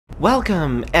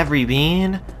Welcome, every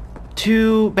bean,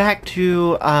 back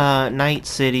to Night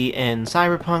City in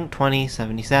Cyberpunk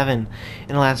 2077. In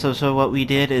the last episode, what we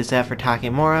did is that for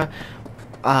Takemura,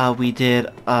 we did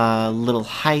a little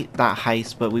not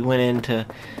heist, but we went in to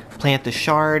plant the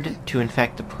shard to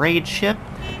infect the parade ship,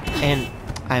 and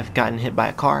I've gotten hit by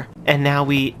a car. And now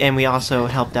we also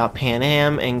helped out Pan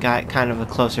Am and got kind of a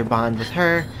closer bond with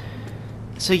her.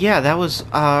 So yeah, that was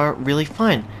really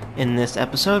fun. In this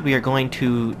episode, we are going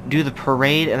to do the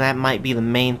parade, and that might be the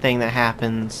main thing that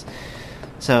happens.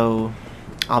 So,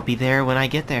 I'll be there when I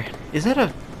get there. Is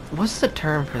that what's the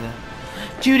term for that?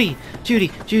 Judy!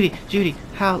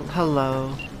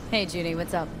 Hello. Hey, Judy,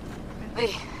 what's up?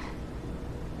 Lee,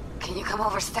 can you come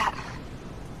over stat?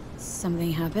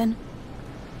 Something happened?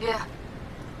 Yeah.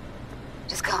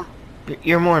 Just come.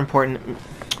 You're more important.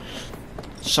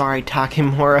 Sorry,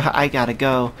 Takemura, I gotta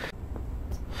go.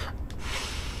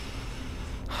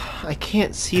 I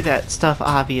can't see that stuff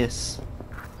obvious.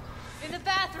 In the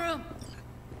bathroom!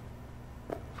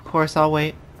 Of course, I'll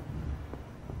wait.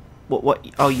 What?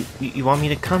 Oh, you want me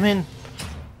to come in?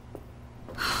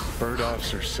 Bird offs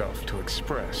herself to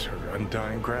express her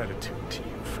undying gratitude to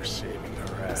you for saving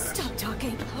her ass. Stop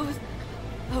talking.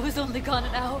 I was only gone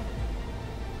an hour.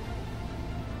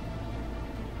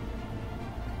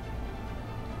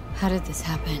 How did this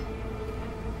happen?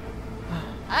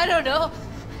 I don't know.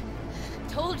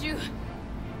 Told you.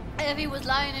 Evie was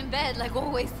lying in bed like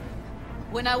always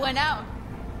when I went out,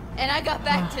 and I got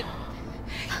back to...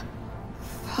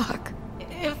 Fuck.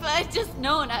 If I'd just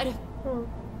known, I'd have...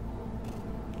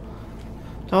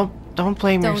 Don't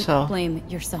blame yourself. Don't blame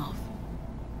yourself.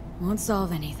 Won't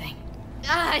solve anything.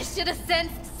 I should have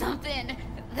sensed something,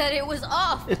 that it was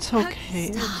off. It's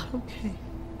okay. Stop. It's okay.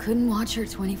 Couldn't watch her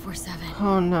 24/7.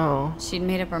 Oh no. She'd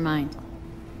made up her mind.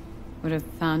 Would have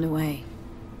found a way.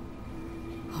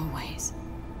 Always.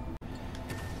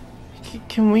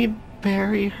 Can we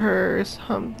bury her or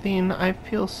something? I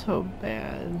feel so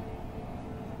bad.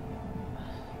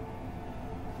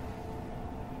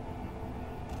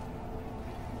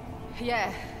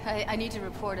 Yeah, I need to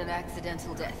report an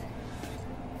accidental death.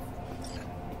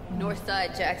 North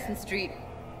side, Jackson Street.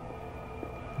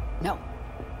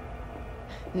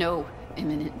 No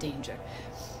imminent danger.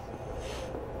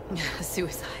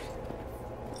 Suicide.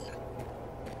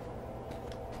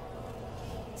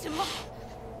 Tomorrow?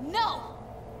 No!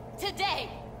 Today!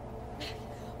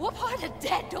 What part of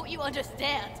dead don't you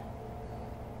understand?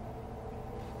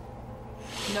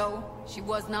 No, she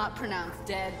was not pronounced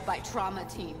dead by trauma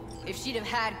team. If she'd have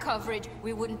had coverage,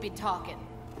 we wouldn't be talking.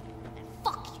 And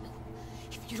fuck you!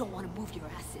 If you don't want to move your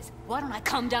asses, why don't I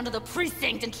come down to the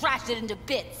precinct and trash it into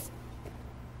bits?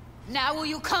 Now will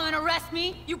you come and arrest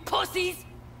me, you pussies?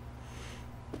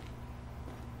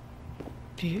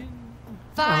 Do you...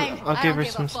 Fine. I'll give her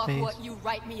some I don't give a fuck space. what you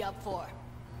write me up for.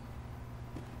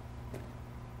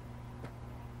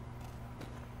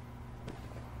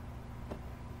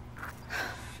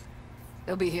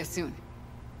 They'll be here soon.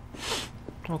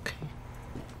 Okay.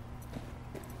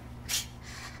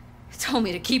 Told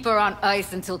me to keep her on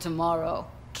ice until tomorrow.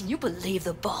 Can you believe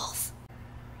the balls?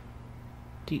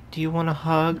 Do you want a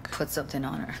hug? Put something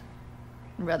on her.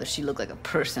 I'd rather she look like a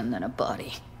person than a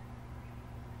body.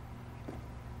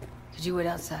 Could you wait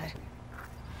outside?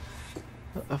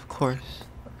 Of course.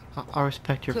 I'll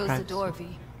respect your Close privacy. the door,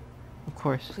 V. Of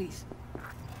course. Please.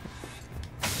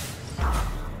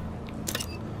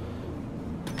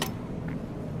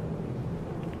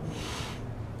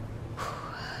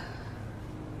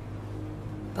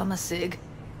 Bum a cig.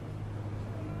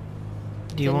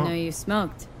 Do you Didn't want... know you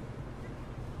smoked.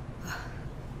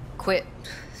 Quit.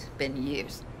 It's been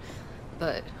years.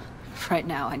 But right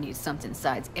now I need something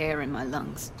besides air in my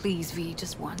lungs. Please, V,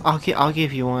 just one. I'll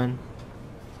give you one.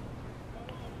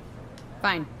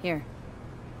 Fine, here.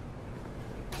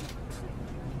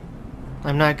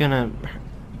 I'm not gonna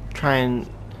try and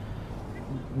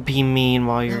be mean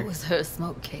while you're That was her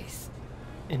smoke case.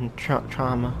 in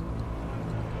trauma.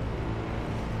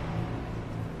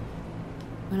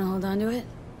 Wanna hold on to it?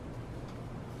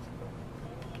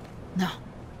 No.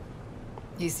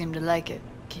 You seem to like it.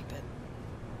 Keep it.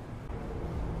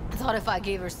 I thought if I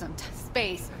gave her some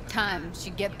space or time,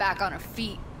 she'd get back on her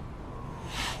feet.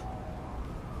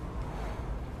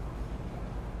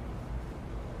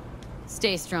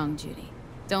 Stay strong, Judy.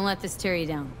 Don't let this tear you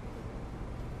down.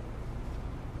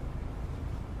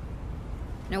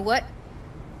 You know what?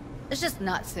 Let's just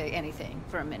not say anything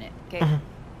for a minute, okay?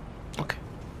 Okay.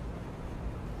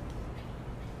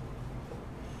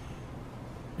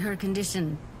 Her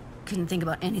condition, couldn't think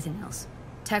about anything else.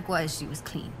 Tech-wise, she was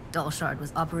clean. Doll Shard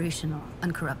was operational,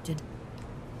 uncorrupted.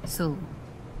 So,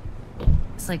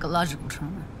 Psychological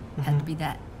trauma. Had to be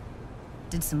that.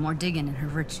 Did some more digging in her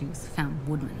virtues. Found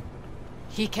Woodman.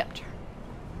 He kept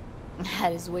her.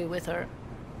 Had his way with her.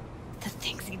 The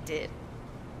things he did.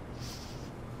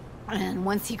 And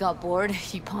once he got bored,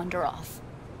 he pawned her off.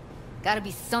 Gotta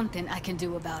be something I can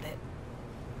do about it.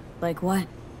 Like what?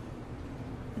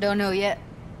 Don't know yet.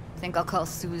 Think I'll call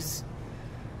Suze.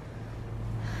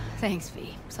 Thanks,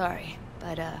 V. Sorry.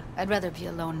 But, I'd rather be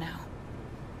alone now.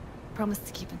 Promise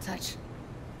to keep in touch.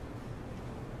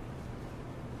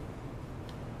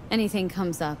 Anything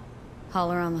comes up,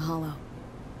 holler on the hollow.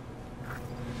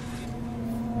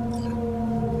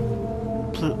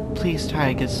 Please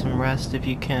try to get some rest if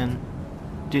you can.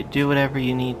 Do whatever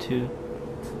you need to.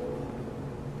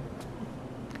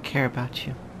 I care about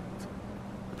you.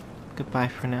 Goodbye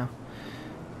for now.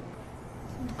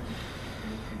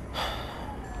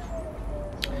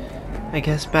 I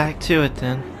guess back to it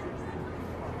then.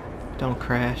 Don't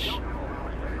crash.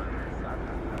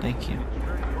 Thank you.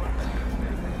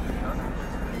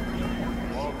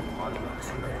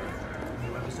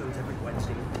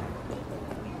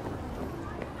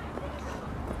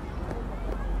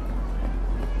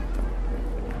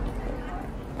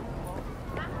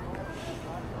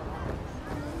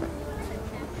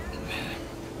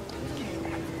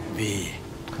 V,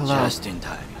 Hello. just in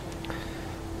time.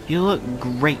 You look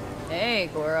great. Hey,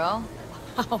 girl.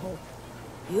 Oh,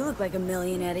 you look like a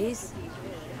million eddies.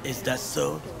 Is that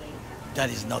so? That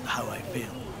is not how I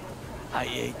feel. I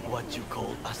ate what you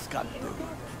call a scamper.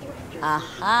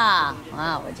 Aha!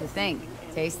 Wow, what'd you think?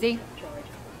 Tasty?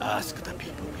 Ask the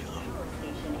people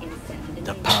below.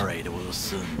 The parade will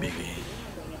soon begin.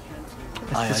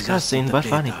 I It's disgusting, adjusted but the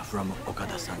funny. data from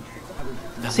Okada-san.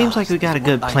 The Seems like we got a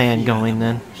good last plan I fear going the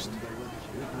then. most.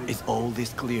 Is all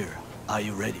this clear? Are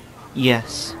you ready?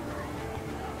 Yes.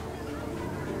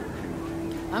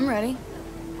 I'm ready.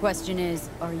 Question is,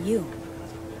 are you?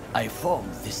 I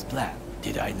formed this plan,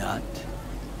 did I not?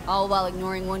 All while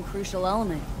ignoring one crucial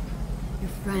element. Your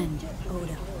friend,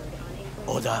 Oda.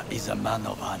 Oda is a man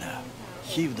of honor.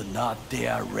 He would not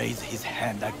dare raise his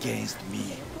hand against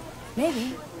me.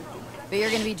 Maybe. But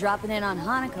you're gonna be dropping in on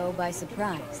Hanako by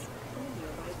surprise.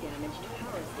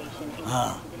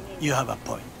 You have a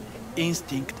point.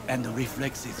 Instinct and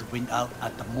reflexes win out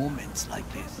at the moments like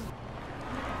this.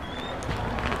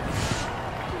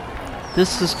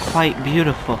 This is quite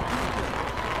beautiful.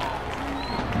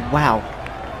 Wow.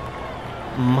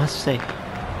 Must say.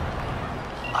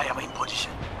 I am in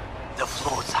position. The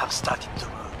floats have started to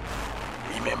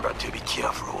move. Remember to be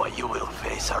careful or you will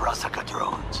face Arasaka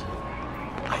drones.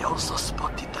 I also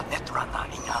spotted the Netrunner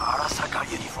in an Arasaka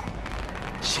uniform.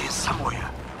 She is somewhere,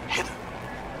 hidden.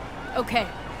 Okay,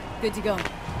 good to go.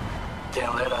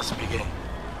 Then let us begin.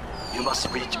 You must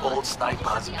reach all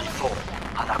snipers before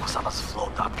Hanako-sama's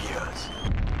float appears.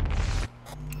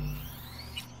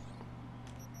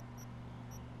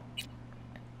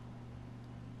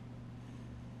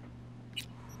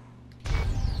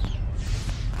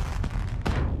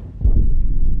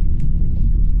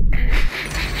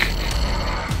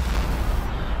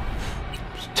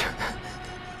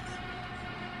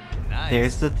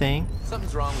 There's the thing.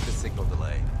 Something's wrong with the signal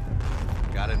delay.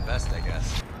 Gotta invest, I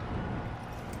guess.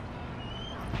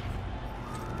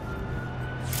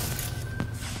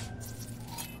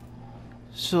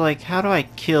 So, like, how do I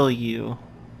kill you?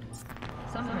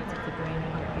 Some parts of the brain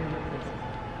are irreplaceable.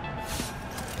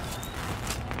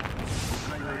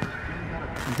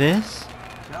 This?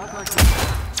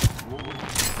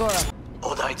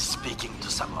 Oda is speaking to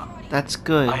someone. That's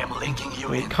good. I am linking you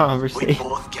Great in. conversation. We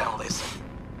both can listen.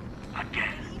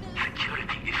 Again,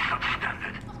 security is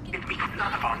substandard. It meets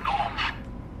none of our norms.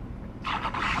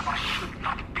 Hanako-sama should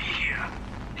not be here.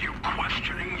 You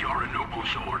questioning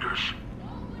Yorinobu's orders?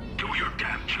 Do your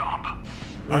damn job.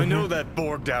 I know that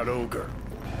borged out ogre.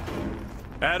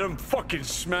 Adam fucking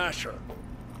Smasher.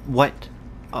 What?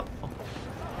 Oh.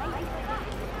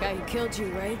 Guy who killed you,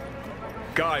 right?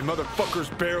 Guy, motherfucker's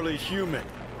barely human.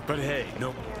 But hey,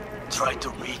 no. Try to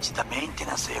reach the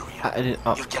maintenance area. I didn't.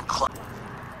 Oh. You can climb.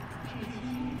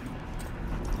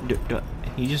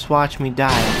 You just watched me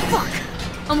die.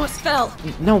 Fuck! Almost fell!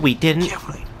 No, we didn't.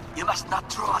 Carefully. You must not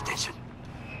draw attention.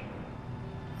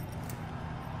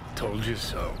 Told you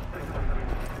so.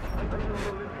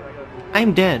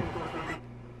 I'm dead.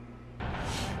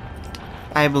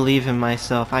 I believe in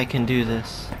myself. I can do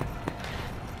this.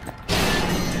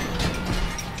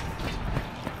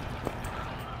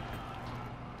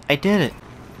 I did it.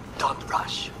 Don't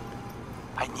rush.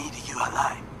 I need you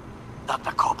alive, not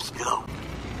the corpse below.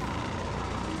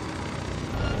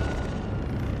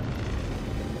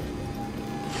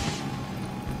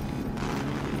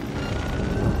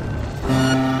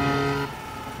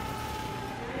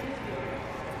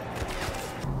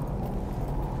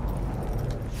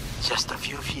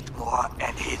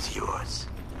 is yours.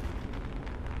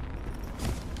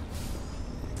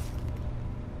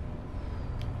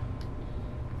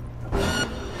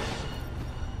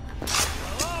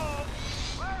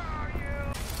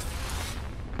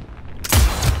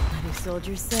 What do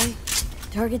soldiers say?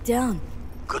 Target down.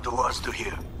 Good words to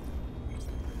hear.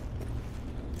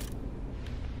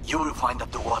 You will find a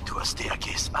door to a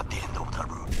staircase at the end of the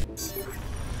room.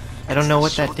 I don't know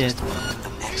what that did. The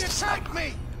next sniper.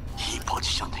 He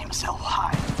positioned himself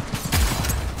high.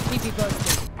 Keep you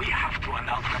posted. We have to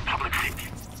announce the public safety.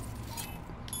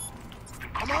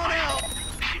 Come on out!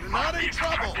 You're not in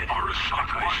trouble!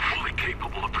 Arasaka is fully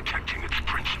capable of protecting its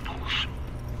principles.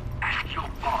 Ask your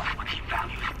boss what he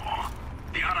values more.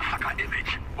 The Arasaka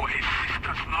image or his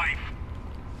sister's life.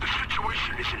 The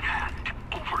situation is in hand.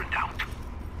 Over and out.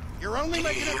 You're only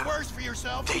making it worse for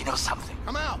yourself. They know something.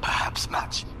 Come out. Perhaps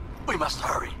match. We must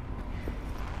hurry.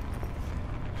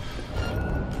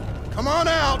 Come on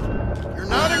out! You're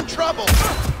not in trouble!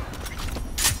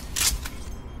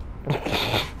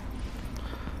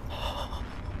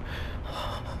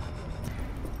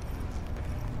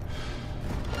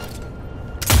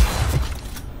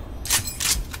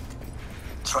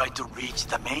 Try to reach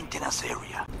the maintenance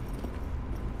area.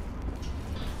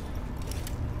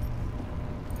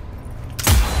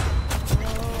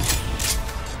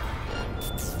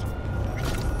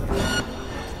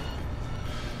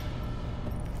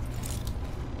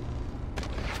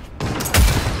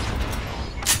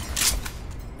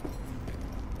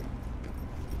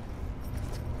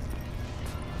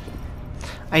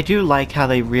 I do like how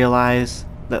they realize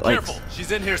that, like, Careful,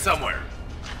 she's in here somewhere.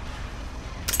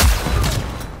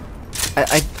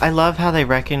 I love how they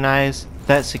recognize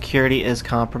that security is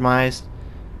compromised,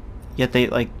 yet they,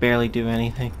 like, barely do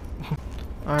anything.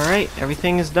 Alright,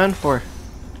 everything is done for.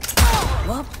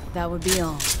 Well, that would be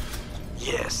all.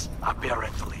 Yes,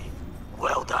 apparently.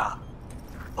 Well done.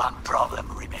 One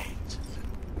problem remains.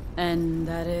 And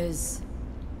that is...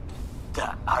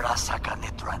 The Arasaka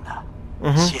Netrunner.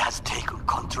 She has taken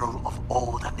control of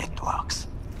all the networks.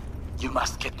 You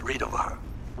must get rid of her.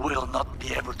 We'll not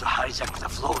be able to hijack the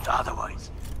float otherwise.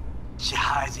 She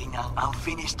hides in an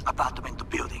unfinished apartment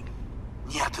building,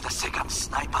 near to the second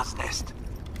sniper's nest.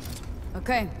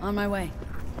 Okay, on my way.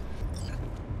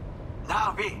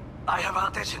 Now, V, I have our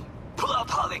attention. Pull out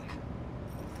her link.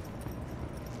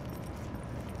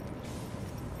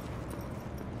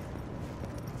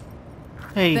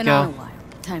 There you Been go. on a while.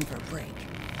 Time for a break.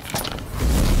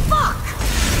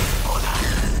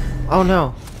 Oh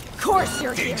no. Of course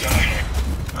you're here.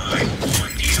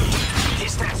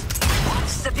 Distance.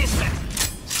 What's the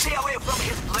distance? Stay away from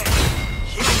his blade.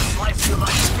 He will slice you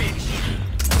like fish.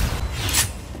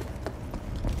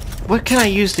 What can I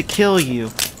use to kill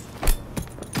you?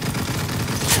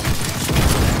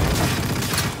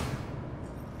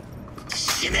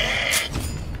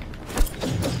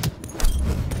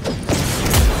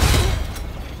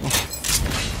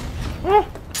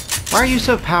 Why are you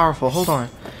so powerful? Hold on.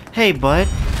 Hey, bud.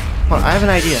 Hold on, I have an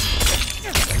idea.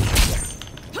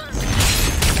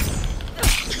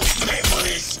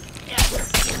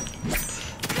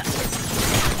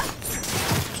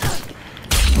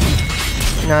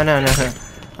 No. I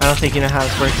don't think you know how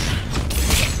this works.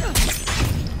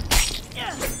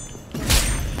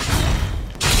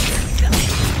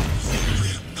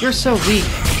 You're so weak.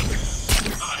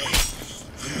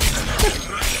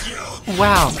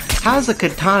 Wow. How's the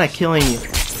katana killing you?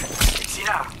 It's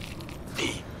enough.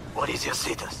 V, what is your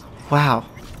status? I Wow.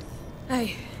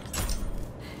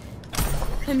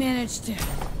 managed to...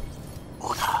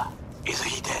 Oda, is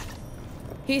he dead?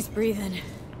 He's breathing.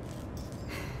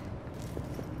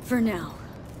 For now.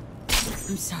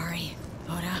 I'm sorry,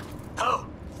 Oda. No,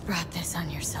 Brought this on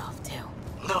yourself, too.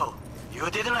 no, you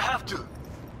didn't have to.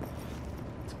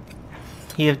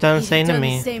 You have done the same to the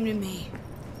me. same to me.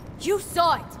 You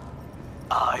saw it!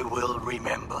 I will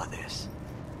remember this.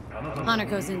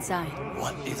 Hanako's inside.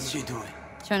 What is she doing?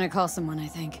 Trying to call someone, I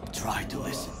think. Try to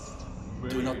listen.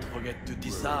 Do not forget to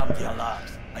disarm the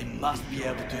alarms. I must be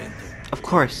able to enter. Of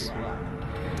course.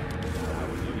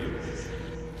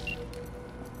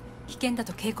 危険だ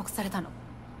と警告されたの。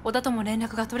小田とも連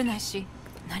絡が取れないし、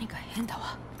何か変だ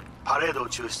わ。パレードを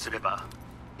中止すれば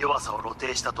弱さを露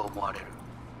呈したと思われる。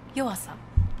弱さ？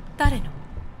誰の？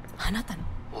あなたの？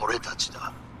俺たち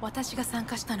だ。私が参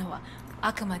加したのは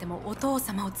あくまでもお父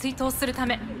様を追悼するた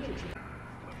め。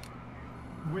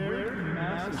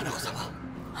花子様、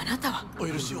あなたはお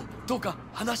許しを。どうか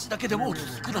話だけでもお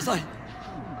聞きください。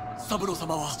三郎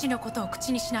様は父のことを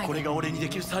口にしないで。これが俺にで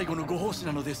きる最後のご奉仕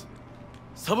なのです。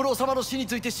三郎様の死に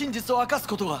ついて真実を明かす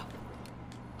ことは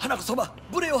花子様、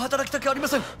無礼を働きたくありま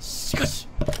せん。しかし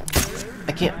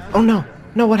I can't. Oh no!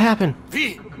 No, what happened?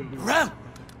 V, run!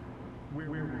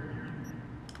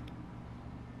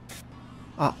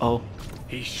 Uh-oh.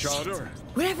 He shot her.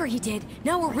 Whatever he did,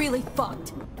 now we're really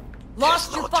fucked.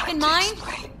 Lost your fucking mind?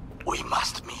 We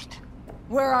must meet.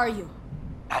 Where are you?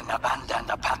 An abandoned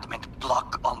apartment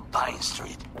block on Pine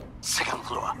Street. Second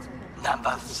floor.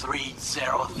 Number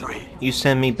 303. You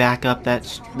send me back up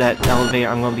that elevator,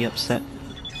 I'm gonna be upset.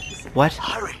 What?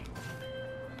 Hurry.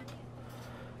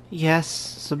 Yes,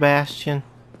 Sebastian.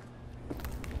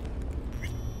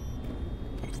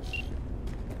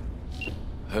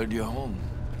 Heard you're home.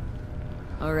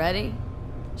 Already?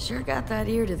 Sure got that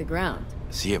ear to the ground.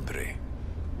 Siempre.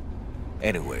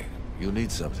 Anyway, you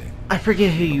need something. I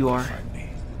forget who you are.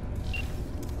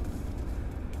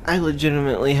 I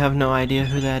legitimately have no idea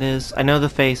who that is. I know the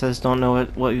face, I just don't know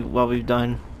what we've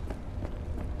done.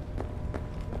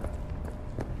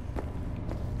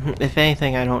 If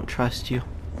anything, I don't trust you.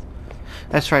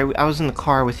 That's right, I was in the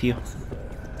car with you.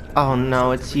 Oh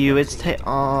no, it's you. It's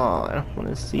oh, I don't want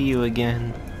to see you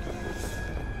again.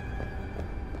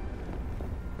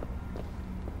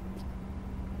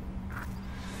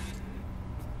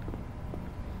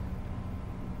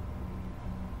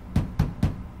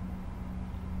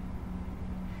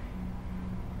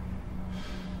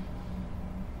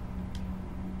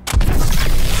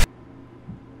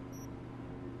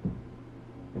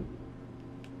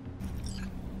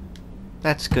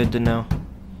 That's good to know.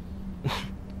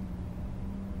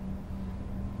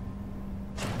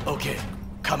 Okay,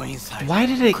 come inside. Why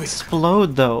did it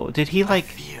explode though? Did he like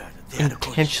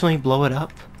intentionally blow it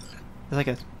up? It's like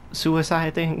a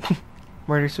suicide thing?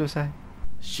 Murder suicide?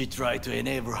 She tried to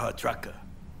enable her tracker.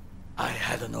 I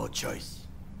had no choice.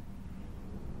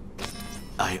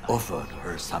 I offered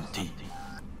her some tea.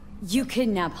 You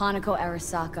kidnap Hanako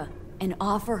Arasaka and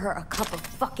offer her a cup of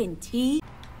fucking tea?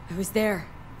 I was there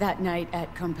that night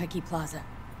at Konpeki Plaza.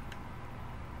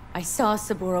 I saw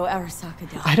Saburo Arasaka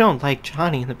die. I don't like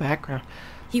Johnny in the background.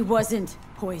 He wasn't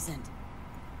poisoned.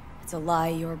 It's a lie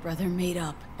your brother made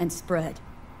up and spread.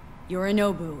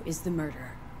 Yorinobu is the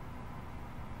murderer.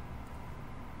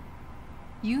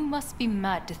 You must be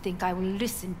mad to think I will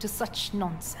listen to such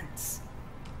nonsense.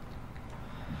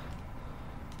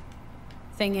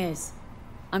 Thing is,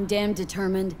 I'm damn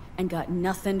determined and got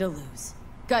nothing to lose.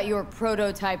 Got your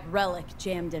prototype relic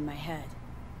jammed in my head.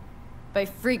 By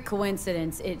freak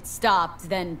coincidence, it stopped,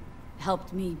 then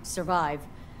helped me survive.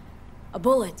 A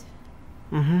bullet.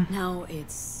 Now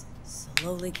it's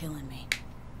slowly killing me.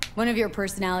 One of your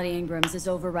personality engrams is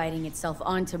overriding itself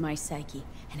onto my psyche,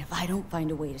 and if I don't find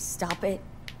a way to stop it,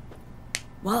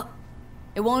 well,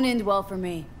 it won't end well for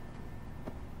me.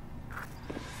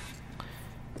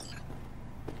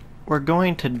 We're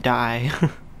going to die.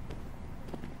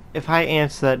 If I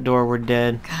answer that door, we're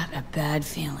dead. Got a bad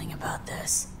feeling about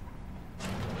this.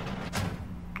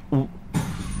 Ooh.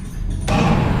 Damn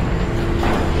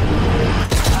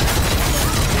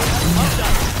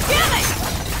it!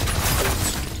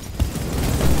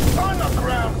 On the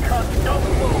ground, cunt, don't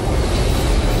move!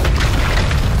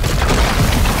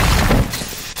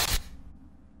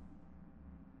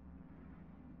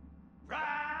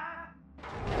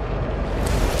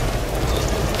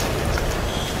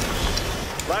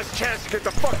 Last chance to get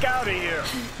the fuck out of here.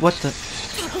 What the?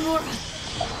 Takemura!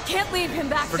 Can't leave him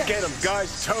back there. Forget him,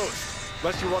 guy's toast.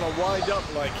 Unless you want to wind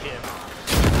up like him.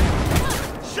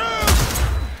 Shoot!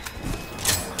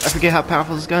 I forget how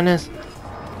powerful this gun is.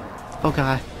 Oh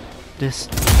god. This.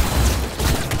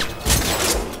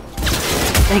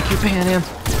 Thank you, Pan Am.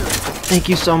 Thank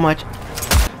you so much.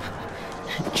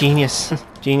 Genius.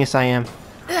 Genius I am.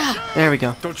 There we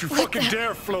go. Don't you fucking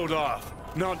dare float off.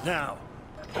 Not now.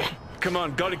 Come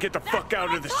on, gotta get the fuck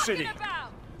out of the city.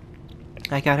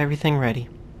 I got everything ready.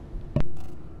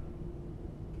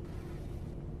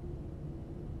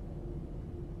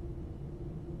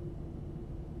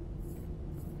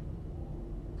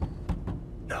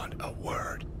 Not a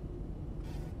word.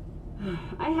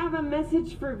 I have a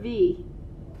message for V.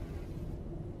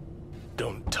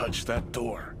 Don't touch that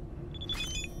door.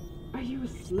 Are you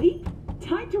asleep?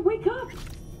 Time to wake up.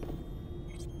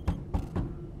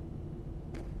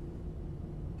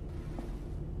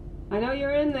 I know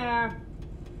you're in there.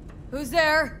 Who's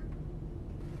there?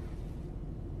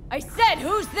 I said,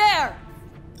 who's there?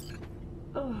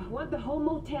 Oh, want the whole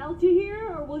motel to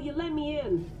hear, or will you let me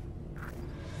in?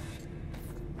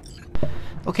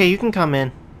 Okay, you can come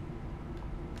in.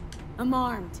 I'm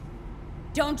armed.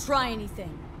 Don't try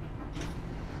anything.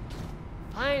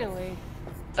 Finally.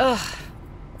 Ugh.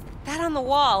 That on the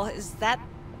wall, is that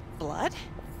blood?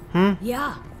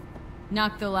 Yeah.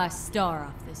 Knock the last star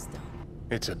off this dome.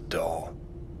 It's a doll.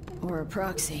 Or a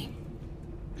proxy.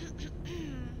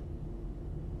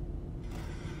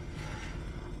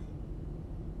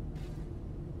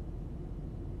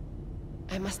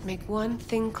 I must make one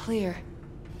thing clear.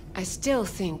 I still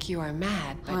think you are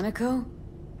mad, but... Hanako?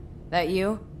 That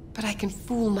you? But I can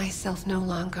fool myself no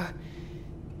longer.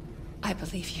 I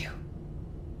believe you.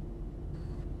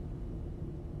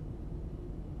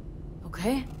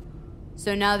 Okay.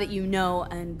 So now that you know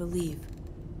and believe,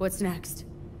 what's next?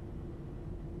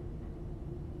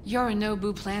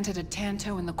 Yorinobu planted a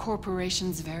Tanto in the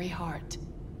corporation's very heart.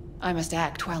 I must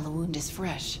act while the wound is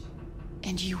fresh.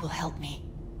 And you will help me.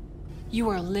 You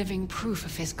are living proof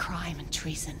of his crime and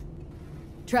treason.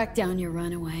 Track down your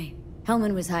runaway.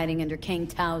 Hellman was hiding under Kang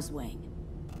Tao's wing.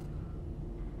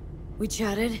 We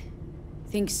chatted.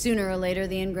 Think sooner or later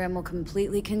the engram will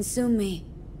completely consume me.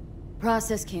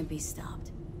 Process can't be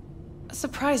stopped. A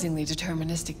surprisingly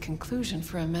deterministic conclusion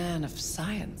for a man of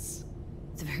science.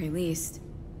 At the very least.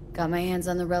 Got my hands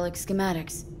on the relic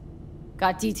schematics.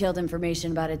 Got detailed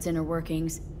information about its inner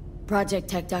workings. Project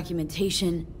tech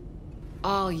documentation.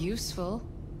 All useful.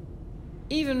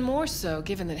 Even more so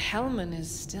given that Hellman is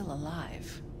still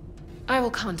alive. I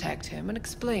will contact him and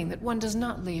explain that one does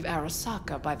not leave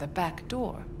Arasaka by the back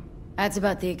door. That's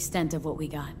about the extent of what we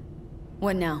got.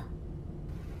 What now?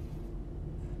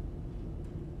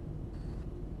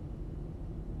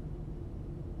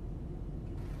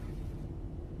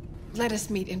 Let us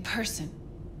meet in person.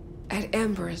 At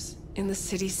Embers, in the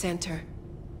city center.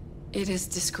 It is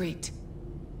discreet.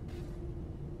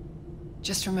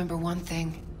 Just remember one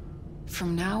thing.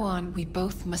 From now on, we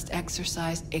both must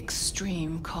exercise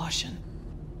extreme caution.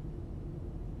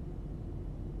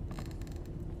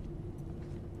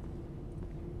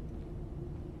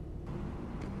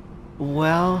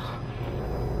 Well...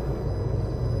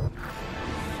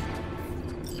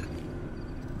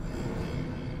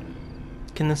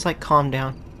 Can this, like, calm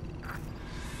down?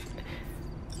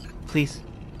 Please.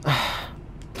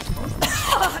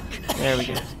 There we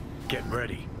go. Get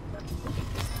ready.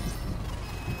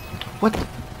 What?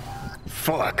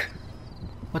 Fuck.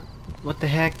 What the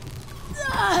heck?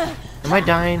 Am I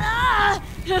dying?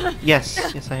 Yes,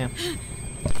 yes I am.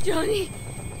 Johnny!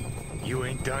 You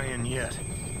ain't dying yet.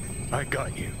 I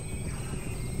got you.